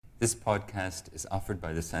This podcast is offered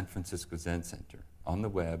by the San Francisco Zen Center on the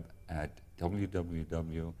web at www.sfcc.org.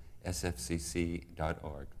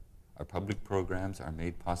 Our public programs are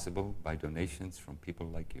made possible by donations from people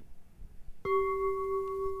like you.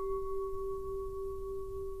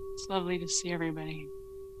 It's lovely to see everybody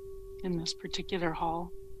in this particular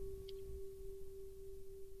hall.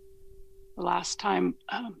 The last time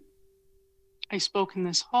I spoke in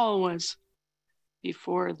this hall was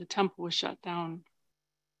before the temple was shut down.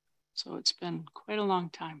 So it's been quite a long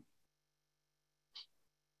time.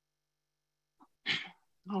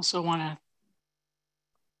 I also want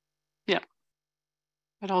to,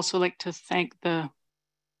 I'd also like to thank the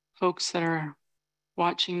folks that are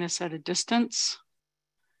watching this at a distance.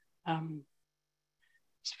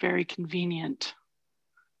 It's very convenient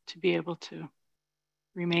to be able to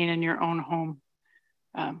remain in your own home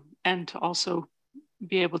and to also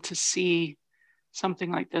be able to see something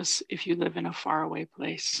like this if you live in a faraway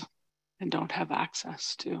place and don't have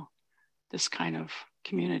access to this kind of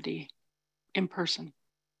community in person.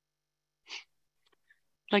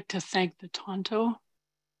 I'd like to thank the Tonto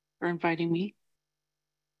for inviting me.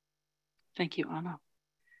 Thank you, Anna.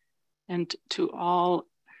 And to all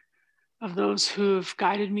of those who've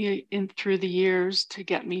guided me in through the years to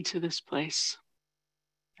get me to this place.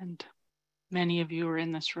 And many of you are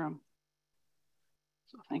in this room.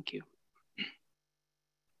 So thank you.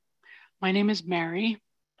 My name is Mary.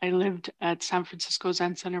 I lived at San Francisco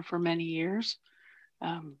Zen Center for many years,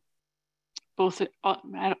 both at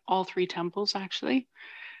all three temples, actually.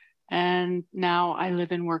 And now I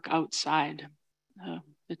live and work outside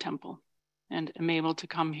the temple and am able to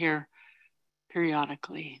come here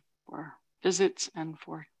periodically for visits and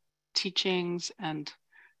for teachings and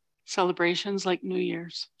celebrations like New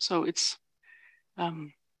Year's. So it's a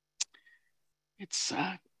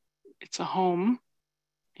home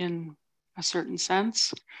in a certain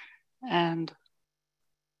sense, and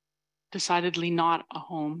decidedly not a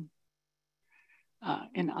home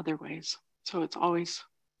in other ways. So it's always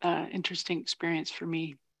an interesting experience for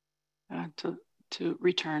me to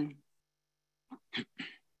return.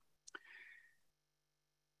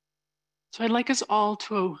 So I'd like us all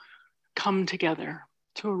to come together,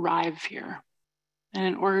 to arrive here. And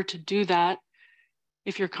in order to do that,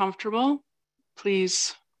 if you're comfortable,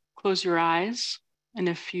 please close your eyes. And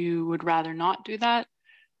if you would rather not do that,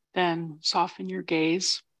 then soften your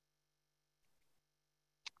gaze.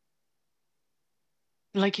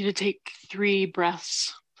 I'd like you to take 3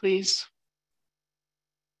 breaths, please.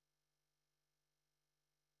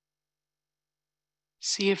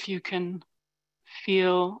 See if you can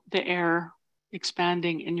feel the air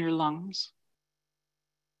expanding in your lungs.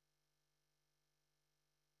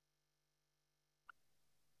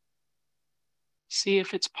 See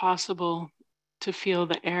if it's possible to feel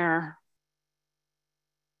the air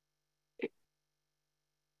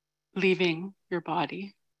leaving your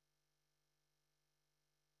body.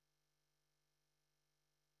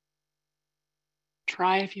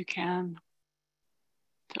 Try, if you can,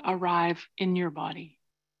 to arrive in your body.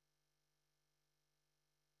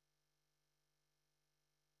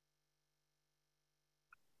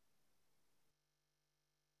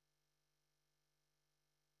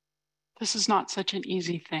 This is not such an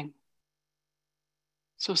easy thing,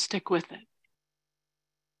 so stick with it.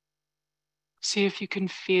 See if you can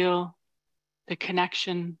feel the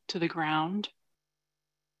connection to the ground.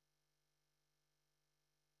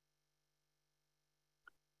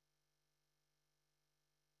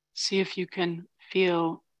 See if you can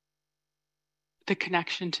feel the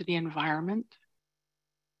connection to the environment.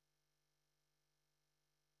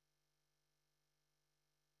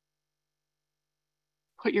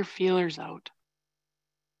 Put your feelers out.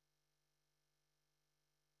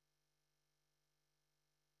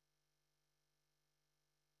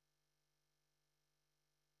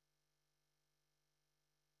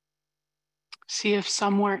 See if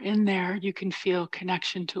somewhere in there you can feel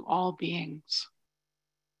connection to all beings.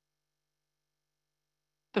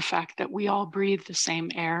 The fact that we all breathe the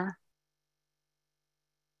same air.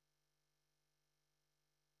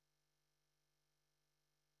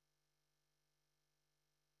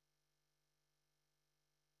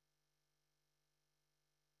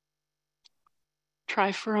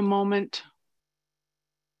 Try for a moment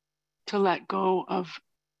to let go of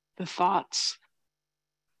the thoughts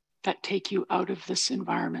that take you out of this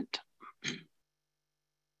environment.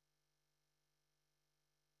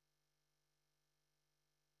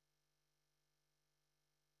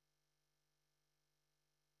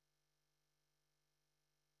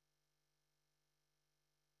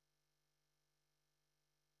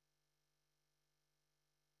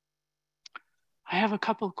 I have a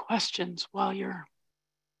couple questions while you're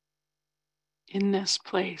in this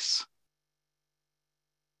place.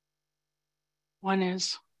 One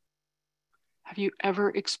is, have you ever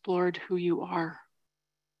explored who you are?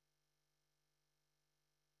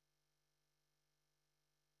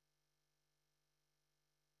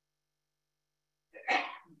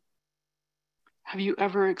 Have you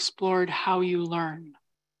ever explored how you learn?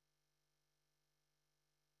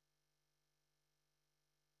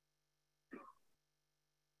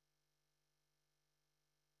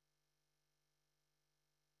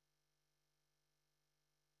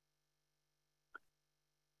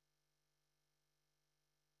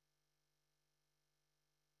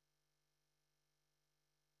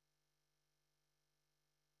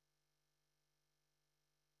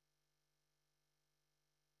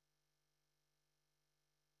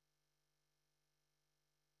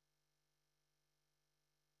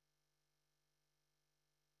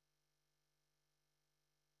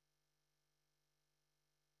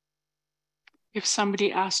 If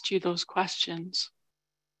somebody asked you those questions,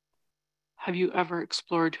 have you ever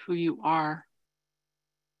explored who you are?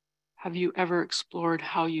 Have you ever explored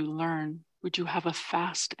how you learn? Would you have a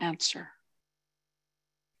fast answer?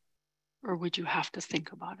 Or would you have to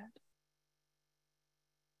think about it?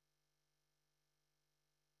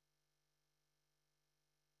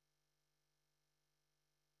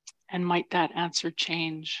 And might that answer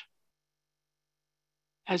change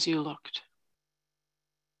as you looked?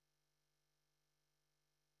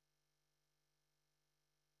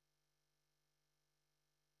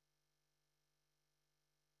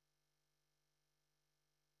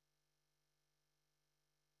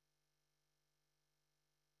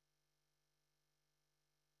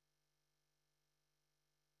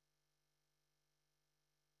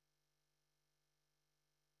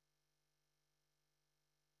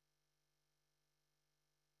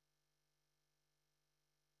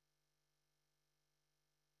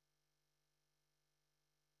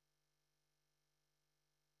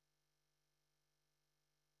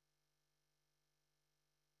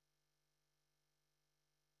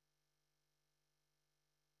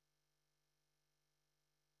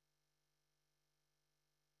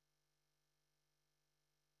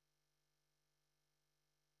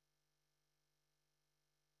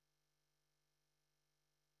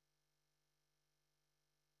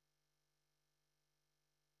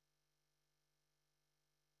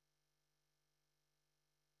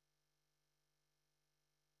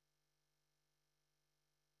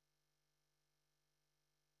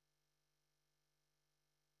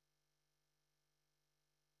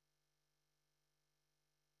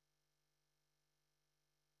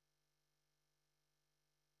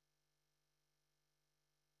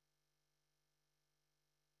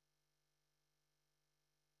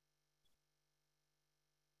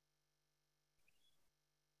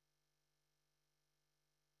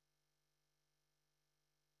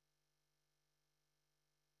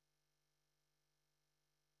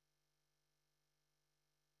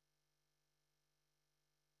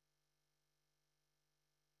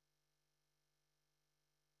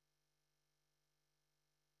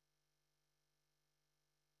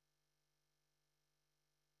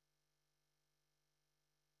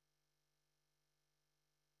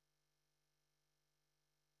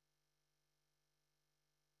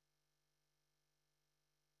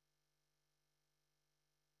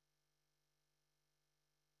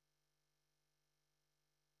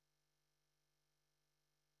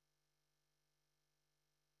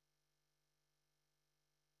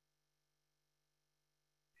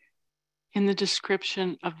 In the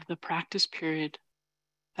description of the practice period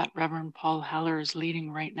that Reverend Paul Haller is leading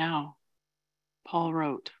right now, Paul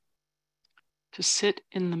wrote, to sit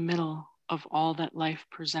in the middle of all that life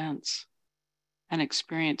presents and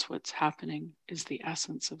experience what's happening is the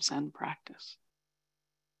essence of Zen practice.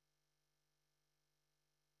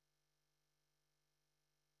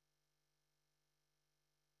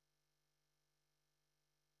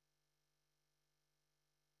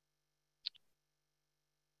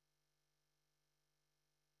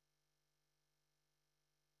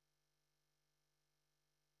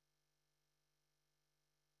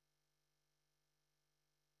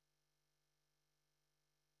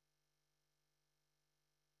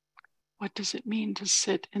 What does it mean to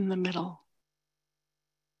sit in the middle?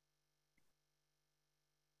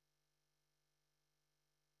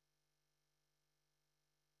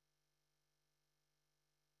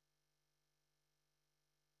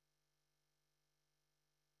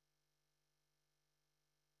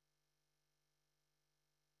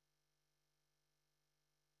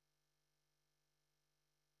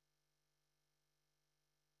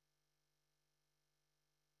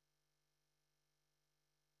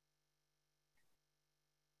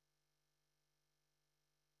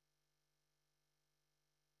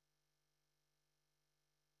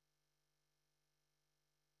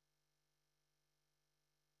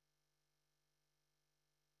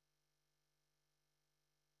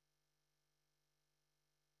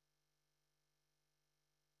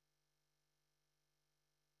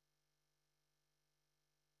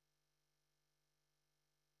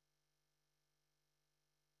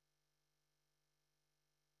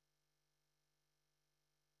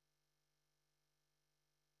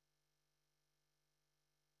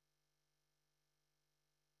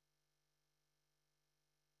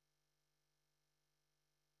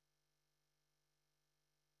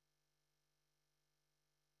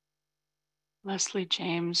 Leslie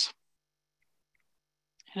James,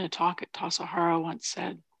 in a talk at Tassajara, once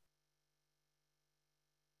said,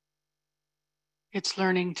 "It's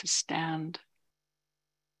learning to stand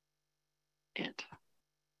it."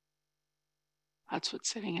 That's what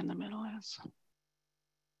sitting in the middle is.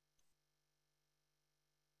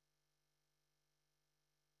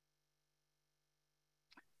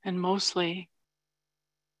 And mostly,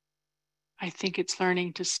 I think it's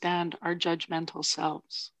learning to stand our judgmental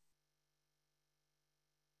selves.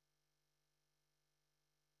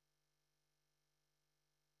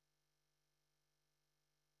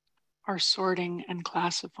 Our sorting and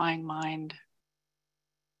classifying mind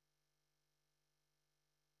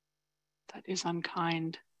that is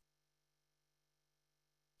unkind,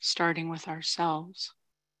 starting with ourselves,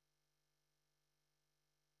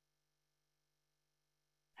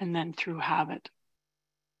 and then through habit,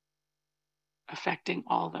 affecting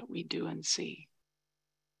all that we do and see.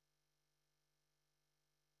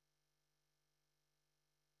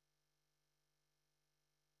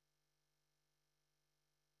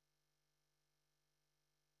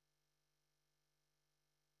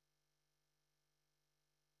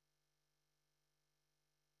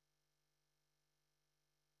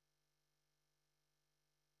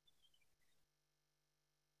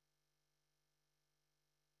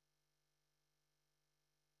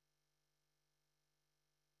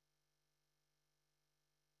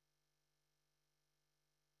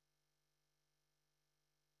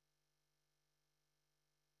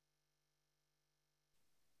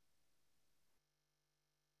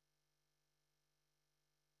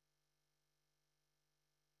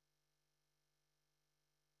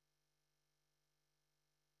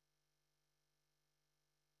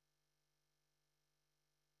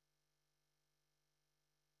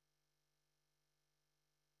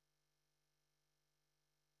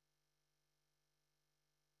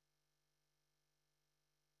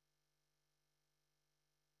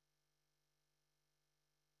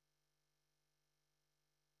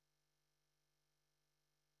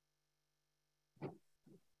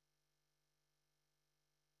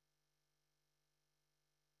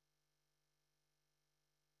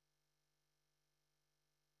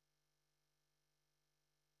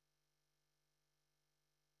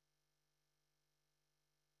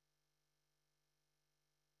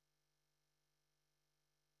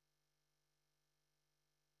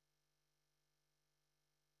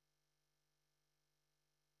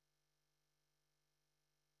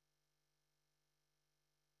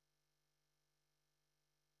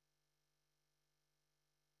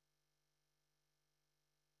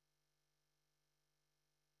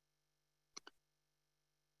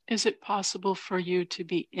 Is it possible for you to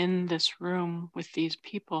be in this room with these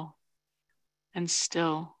people and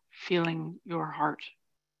still feeling your heart?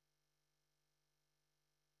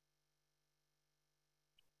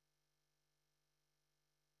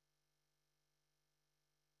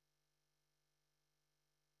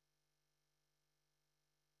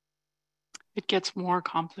 It gets more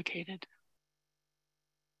complicated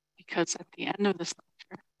because at the end of this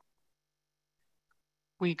lecture,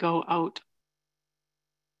 we go out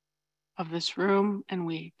of this room and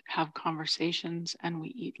we have conversations and we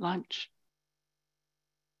eat lunch.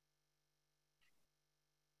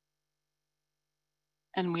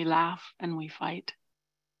 And we laugh and we fight.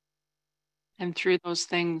 And through those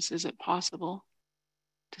things, is it possible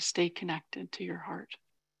to stay connected to your heart?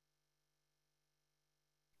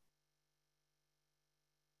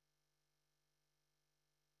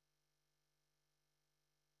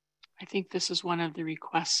 I think this is one of the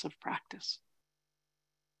requests of practice.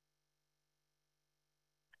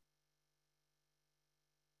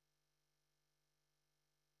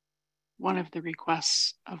 One of the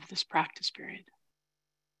requests of this practice period.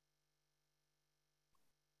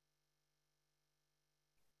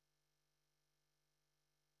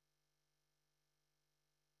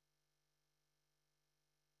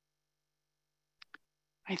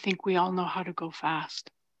 I think we all know how to go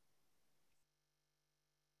fast,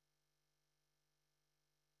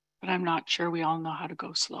 but I'm not sure we all know how to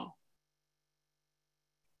go slow.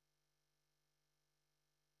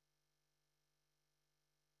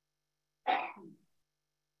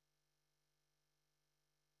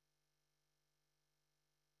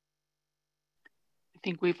 I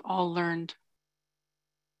think we've all learned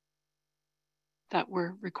that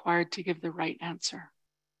we're required to give the right answer.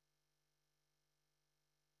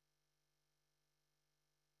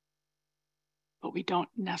 But we don't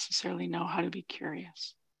necessarily know how to be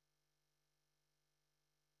curious.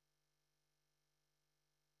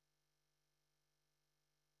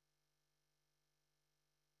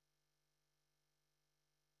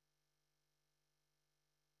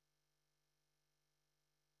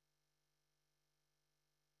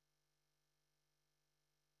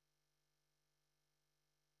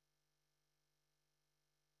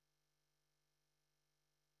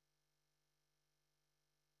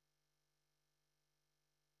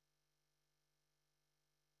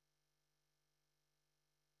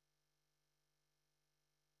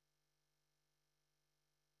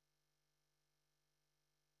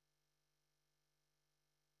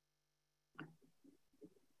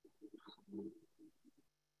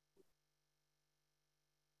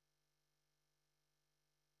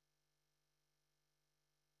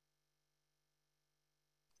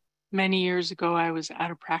 Many years ago, I was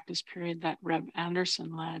at a practice period that Reb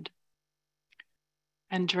Anderson led.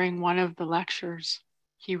 And during one of the lectures,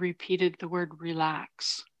 he repeated the word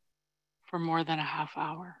relax for more than a half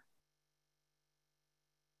hour.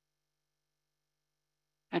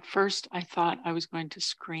 At first, I thought I was going to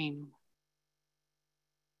scream.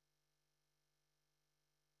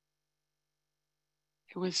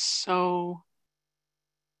 It was so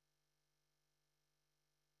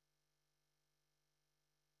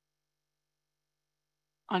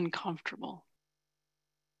uncomfortable.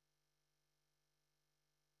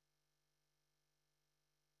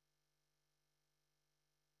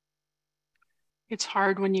 It's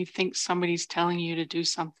hard when you think somebody's telling you to do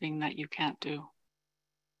something that you can't do.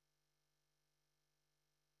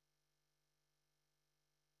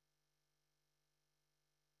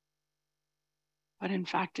 But in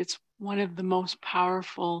fact, it's one of the most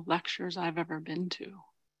powerful lectures I've ever been to,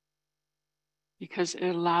 because it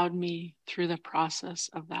allowed me through the process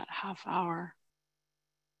of that half hour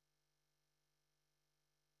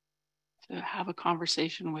to have a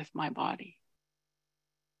conversation with my body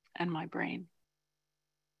and my brain.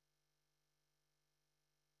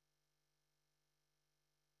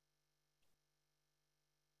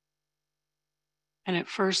 And at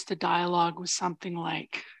first, the dialogue was something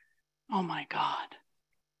like, oh my God,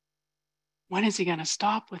 when is he going to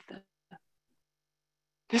stop with this?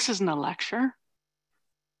 This isn't a lecture.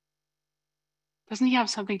 Doesn't he have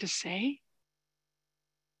something to say?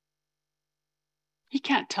 He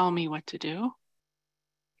can't tell me what to do.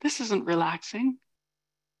 This isn't relaxing.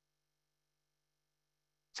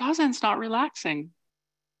 Zazen's not relaxing.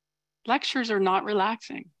 Lectures are not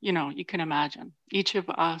relaxing. You know, you can imagine. Each of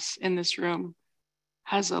us in this room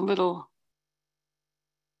has a little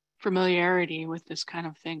familiarity with this kind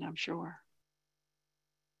of thing, I'm sure.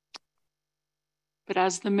 But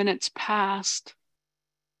as the minutes passed,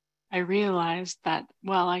 I realized that,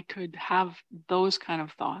 well, I could have those kind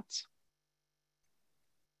of thoughts,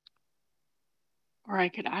 or I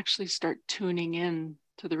could actually start tuning in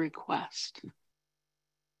to the request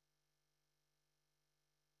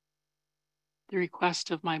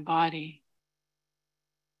of my body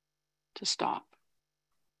to stop.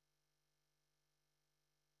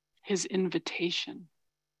 His invitation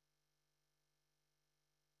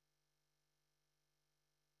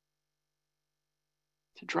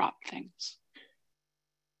to drop things.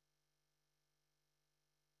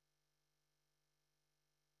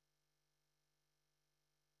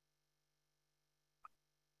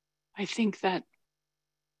 I think that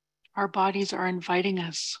our bodies are inviting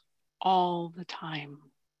us all the time.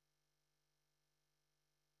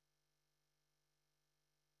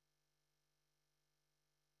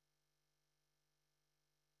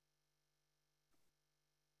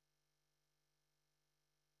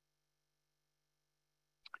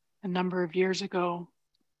 A number of years ago,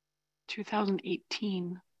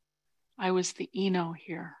 2018, I was the Eno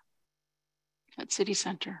here at City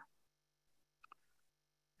Center.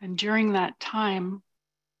 And during that time,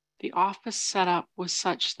 the office setup was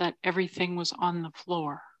such that everything was on the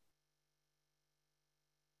floor.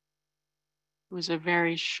 It was a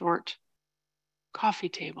very short coffee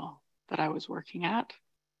table that I was working at.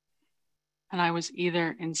 And I was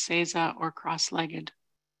either in seiza or cross-legged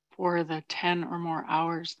for the 10 or more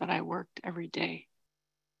hours that I worked every day.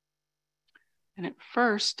 And at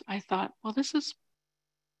first I thought, well, this is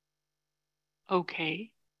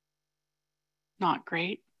okay, not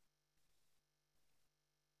great.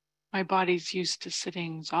 My body's used to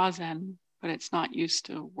sitting zazen, but it's not used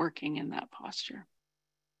to working in that posture.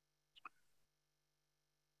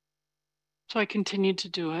 So I continued to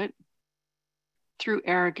do it through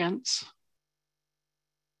arrogance,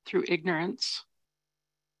 through ignorance.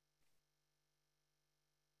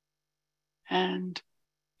 And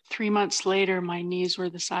 3 months later, my knees were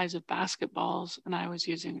the size of basketballs and I was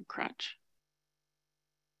using a crutch.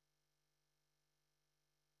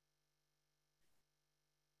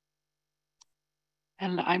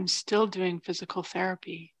 And I'm still doing physical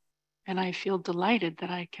therapy. And I feel delighted that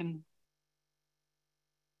I can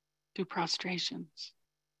do prostrations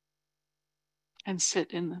and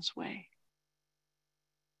sit in this way.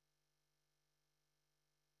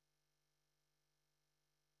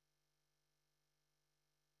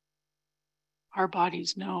 Our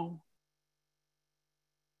bodies know.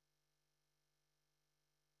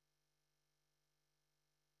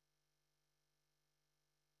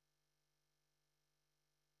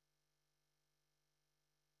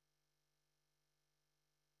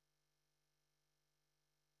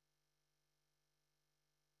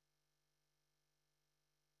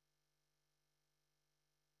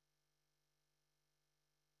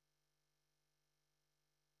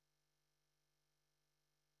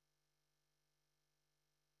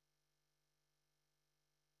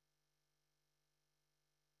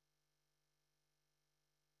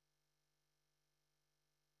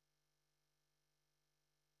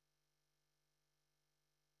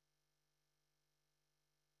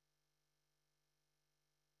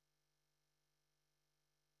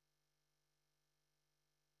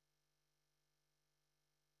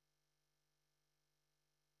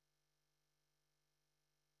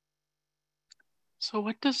 So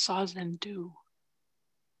what does Zazen do?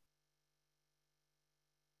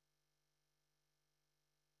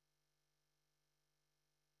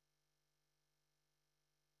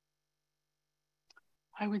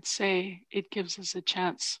 I would say it gives us a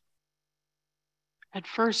chance at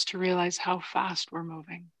first to realize how fast we're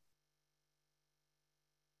moving.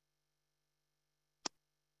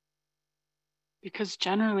 Because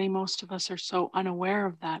generally most of us are so unaware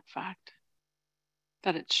of that fact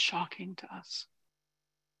that it's shocking to us.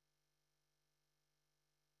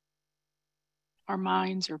 Our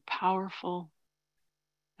minds are powerful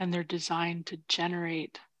and they're designed to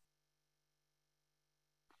generate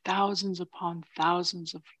thousands upon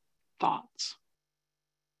thousands of thoughts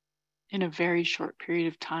in a very short period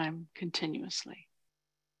of time continuously.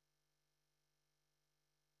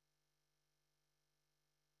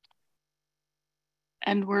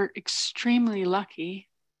 And we're extremely lucky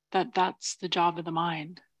that that's the job of the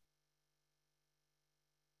mind.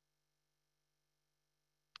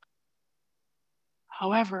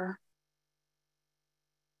 However,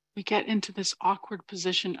 we get into this awkward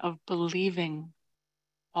position of believing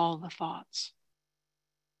all the thoughts.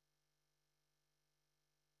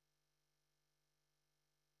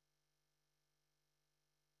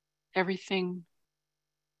 Everything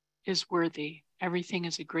is worthy. Everything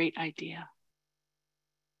is a great idea.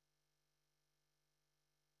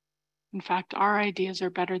 In fact, our ideas are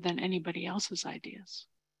better than anybody else's ideas.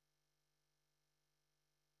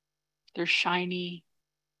 They're shiny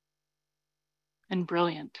and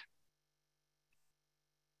brilliant.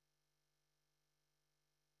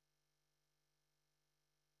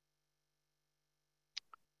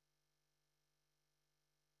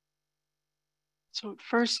 So at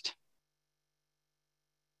first,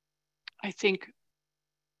 I think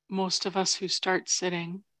most of us who start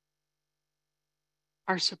sitting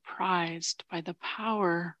are surprised by the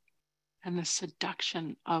power and the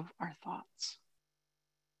seduction of our thoughts.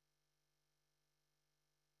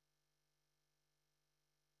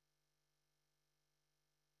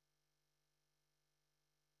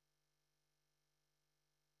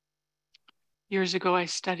 Years ago, I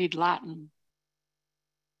studied Latin.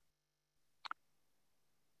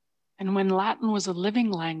 And when Latin was a living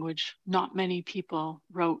language, not many people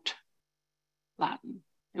wrote Latin.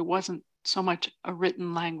 It wasn't so much a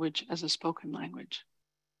written language as a spoken language.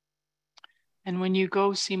 And when you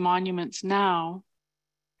go see monuments now,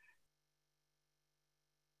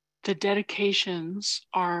 the dedications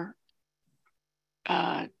are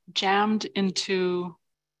jammed into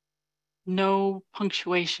no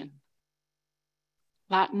punctuation.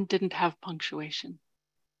 Latin didn't have punctuation.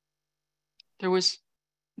 There was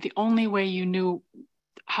the only way you knew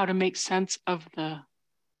how to make sense of the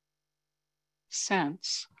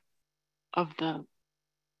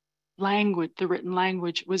language, the written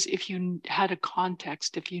language, was if you had a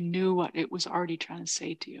context, if you knew what it was already trying to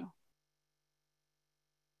say to you.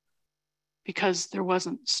 Because there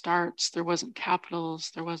wasn't starts, there wasn't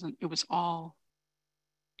capitals, it was all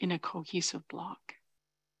in a cohesive block.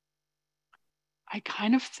 I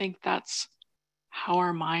kind of think that's how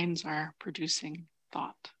our minds are producing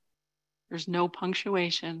thought. There's no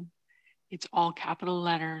punctuation, it's all capital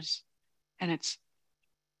letters, and it's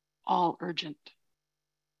all urgent.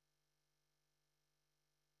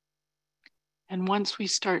 And once we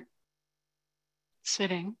start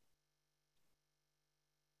sitting,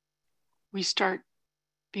 we start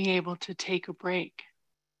being able to take a break.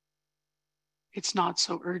 It's not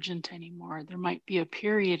so urgent anymore. There might be a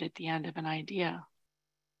period at the end of an idea.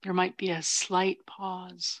 There might be a slight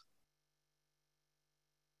pause.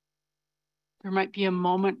 There might be a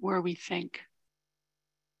moment where we think,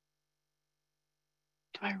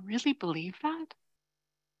 do I really believe that?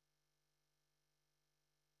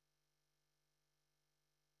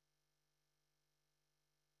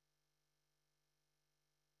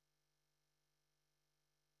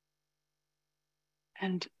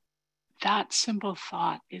 And that simple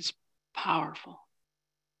thought is powerful.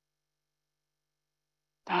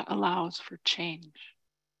 That allows for change.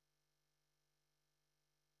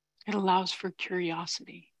 It allows for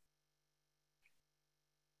curiosity.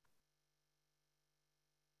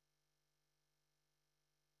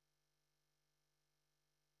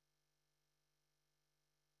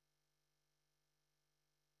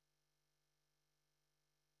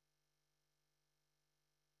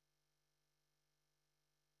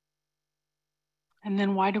 And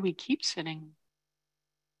then why do we keep sitting?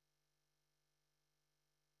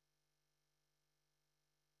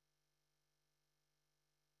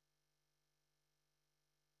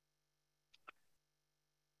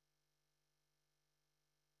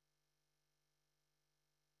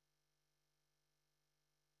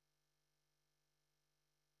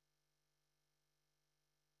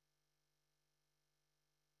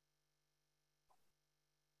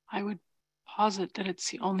 I would posit that it's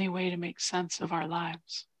the only way to make sense of our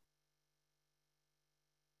lives.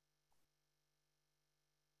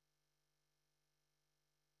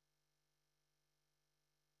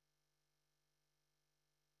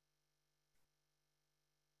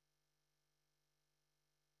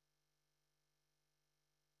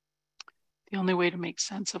 The only way to make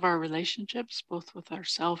sense of our relationships, both with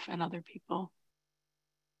ourselves and other people.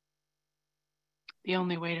 The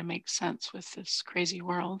only way to make sense with this crazy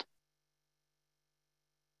world.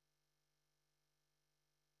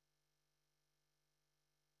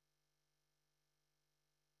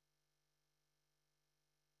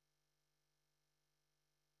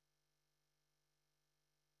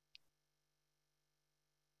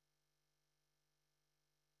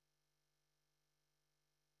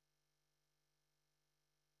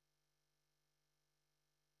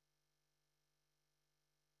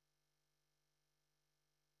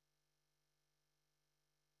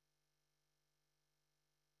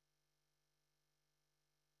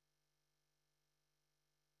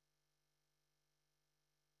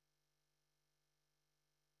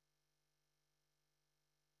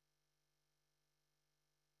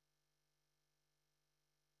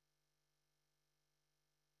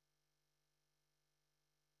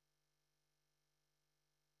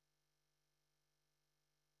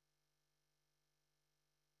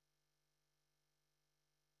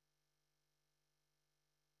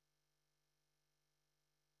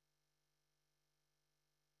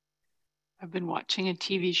 I've been watching a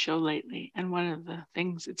TV show lately, and one of the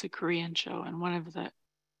things, it's a Korean show, and one of the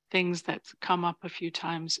things that's come up a few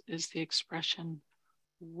times is the expression,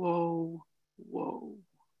 whoa, whoa.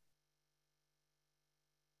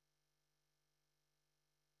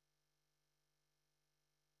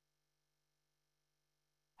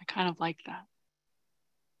 I kind of like that.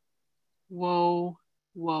 Whoa,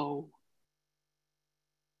 whoa.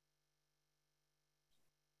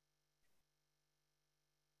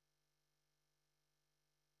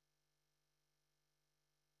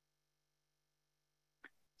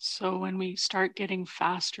 So when we start getting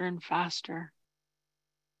faster and faster,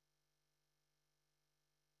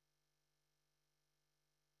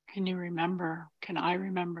 can I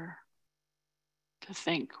remember to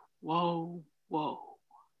think, whoa, whoa.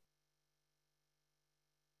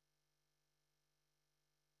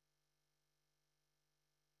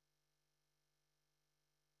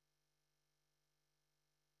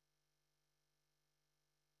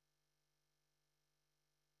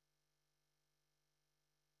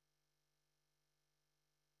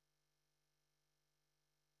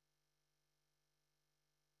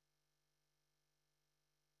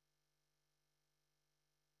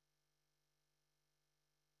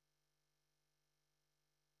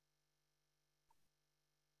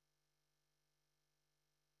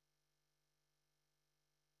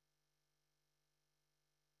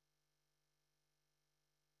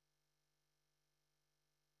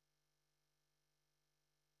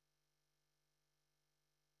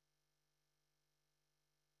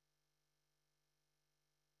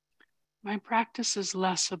 My practice is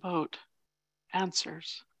less about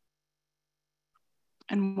answers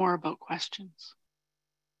and more about questions,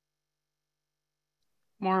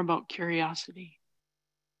 more about curiosity.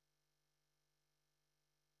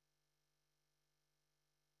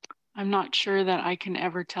 I'm not sure that I can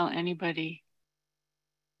ever tell anybody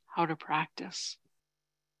how to practice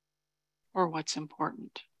or what's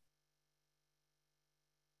important.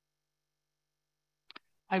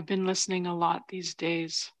 I've been listening a lot these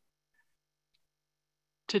days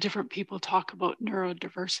to different people talk about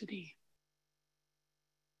neurodiversity,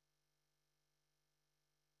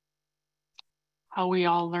 how we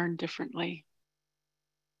all learn differently,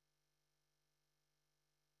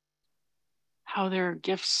 how there are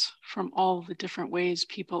gifts from all the different ways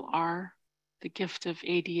people are, the gift of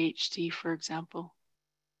ADHD, for example,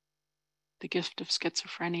 the gift of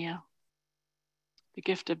schizophrenia, the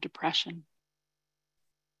gift of depression.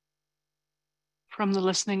 From the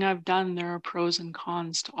listening I've done, there are pros and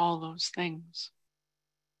cons to all those things.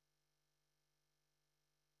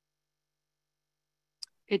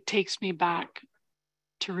 It takes me back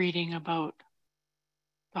to reading about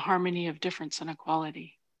the harmony of difference and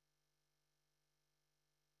equality.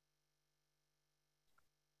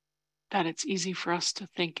 That it's easy for us to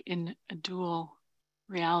think in a dual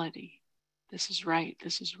reality. This is right,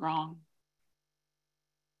 this is wrong.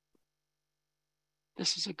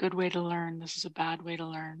 This is a good way to learn, this is a bad way to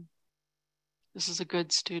learn. This is a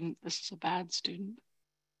good student, this is a bad student.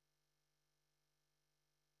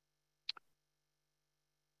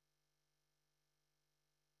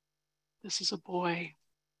 This is a boy,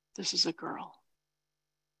 this is a girl.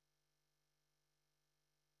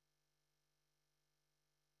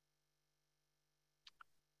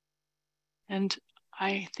 And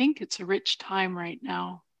I think it's a rich time right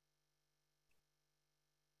now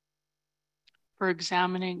for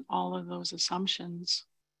examining all of those assumptions.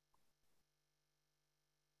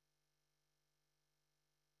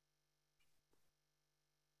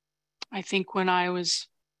 I think when I was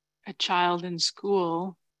a child in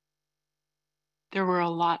school, there were a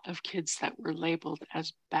lot of kids that were labeled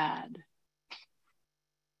as bad,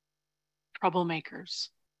 troublemakers.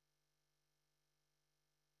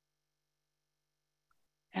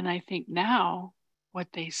 And I think now what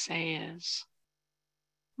they say is,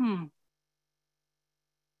 I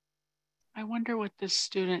wonder what this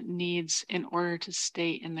student needs in order to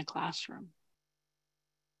stay in the classroom.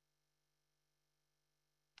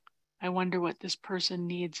 I wonder what this person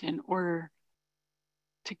needs in order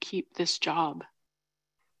to keep this job.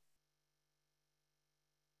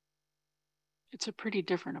 It's a pretty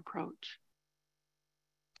different approach.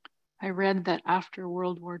 I read that after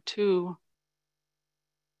World War II,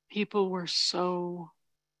 people were so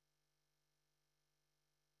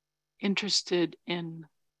interested in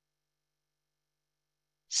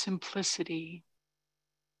simplicity,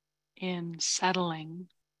 in settling,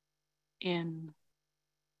 in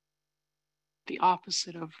the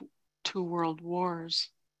opposite of 2 world wars,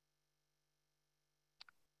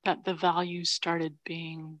 that the values started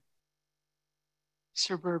being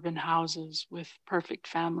suburban houses with perfect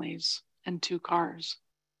families and 2 cars.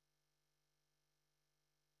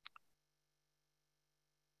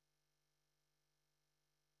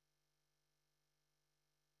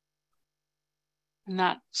 And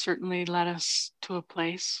that certainly led us to a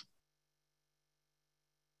place.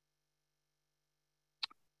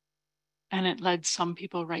 And it led some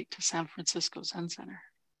people right to San Francisco Zen Center,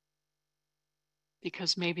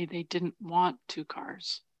 because maybe they didn't want 2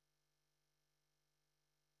 cars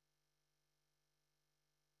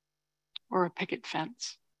or a picket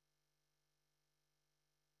fence.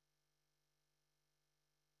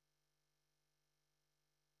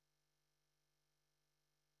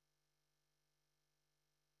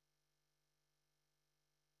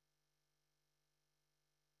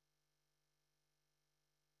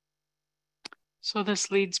 So this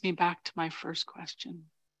leads me back to my first question.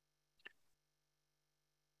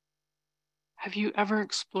 Have you ever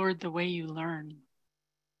explored the way you learn?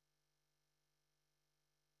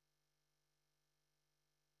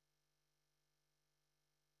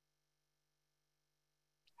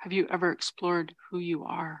 Have you ever explored who you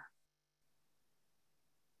are?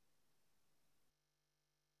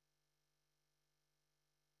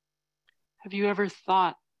 Have you ever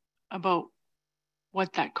thought about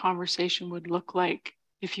what that conversation would look like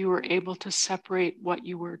if you were able to separate what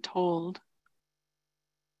you were told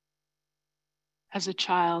as a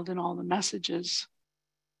child and all the messages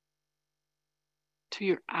to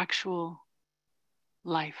your actual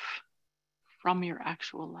life, from your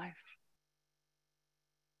actual life?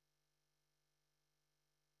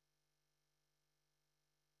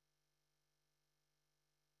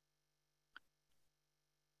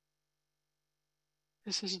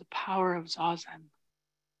 This is the power of Zazen.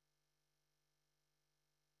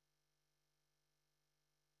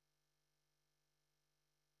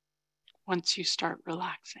 Once you start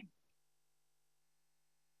relaxing.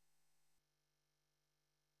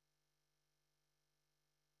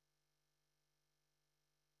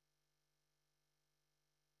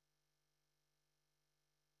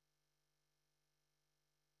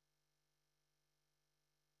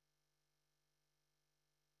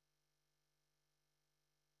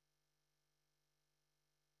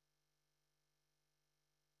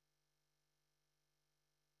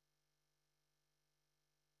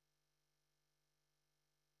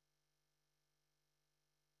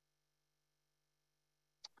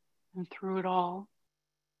 And through it all,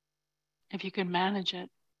 if you can manage it,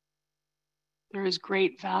 there is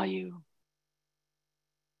great value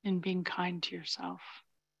in being kind to yourself,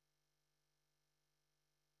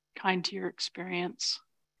 kind to your experience,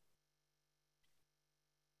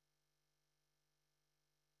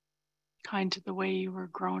 kind to the way you were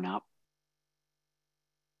grown up,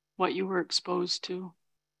 what you were exposed to.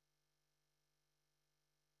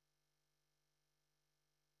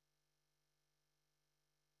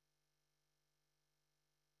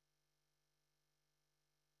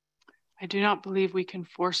 I do not believe we can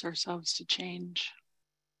force ourselves to change.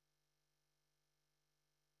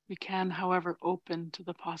 We can, however, open to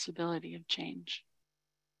the possibility of change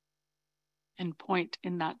and point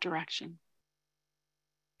in that direction.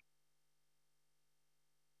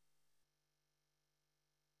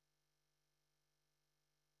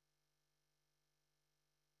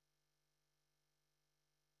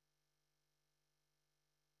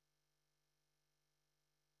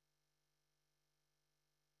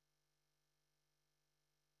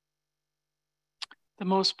 The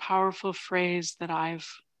most powerful phrase that I've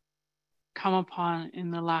come upon in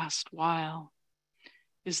the last while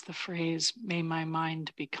is the phrase, "May my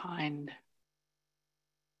mind be kind."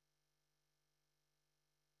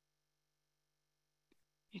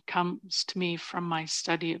 It comes to me from my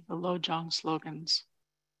study of the Lojong slogans.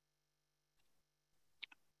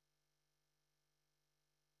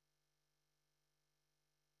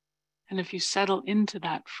 And if you settle into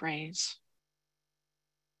that phrase,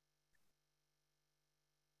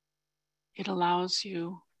 it allows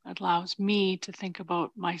me to think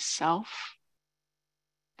about myself,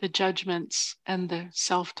 the judgments and the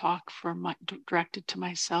self-talk directed to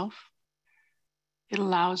myself. It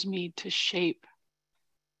allows me to shape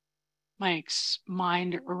my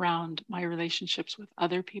mind around my relationships with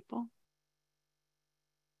other people.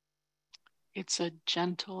 It's a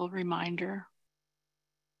gentle reminder.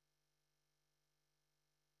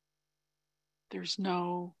 There's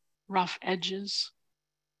no rough edges.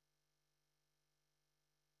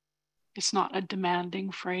 It's not a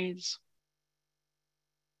demanding phrase.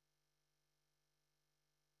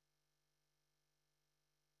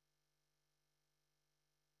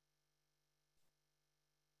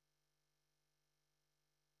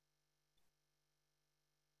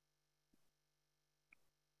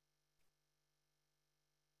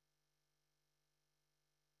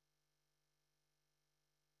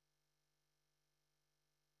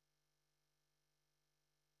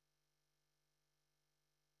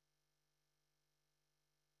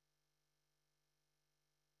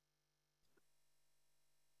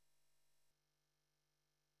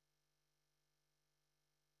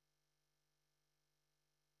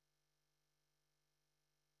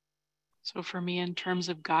 So for me, in terms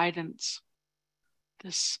of guidance,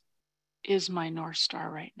 this is my North Star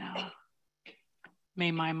right now.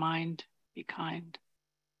 May my mind be kind.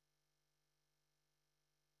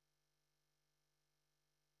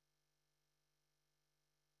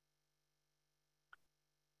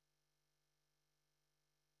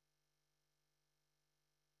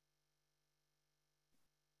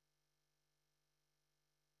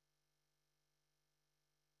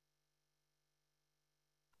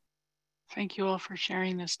 Thank you all for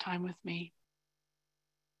sharing this time with me,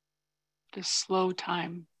 this slow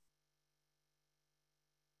time.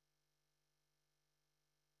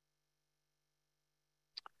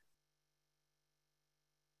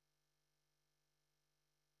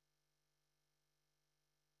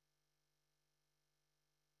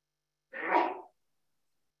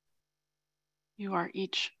 You are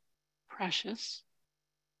each precious.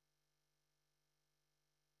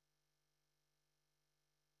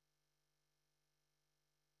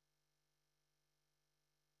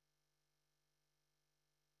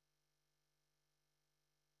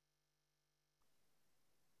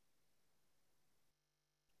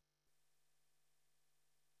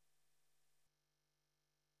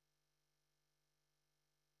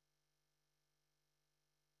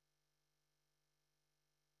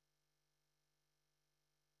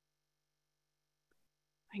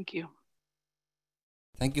 Thank you.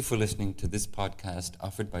 Thank you for listening to this podcast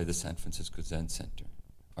offered by the San Francisco Zen Center.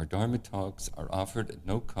 Our Dharma talks are offered at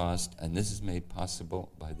no cost, and this is made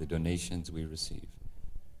possible by the donations we receive.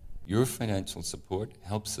 Your financial support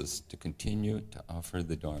helps us to continue to offer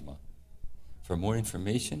the Dharma. For more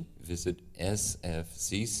information, visit sfzc.org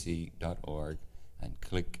and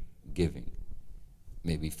click Giving.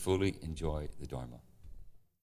 May we fully enjoy the Dharma.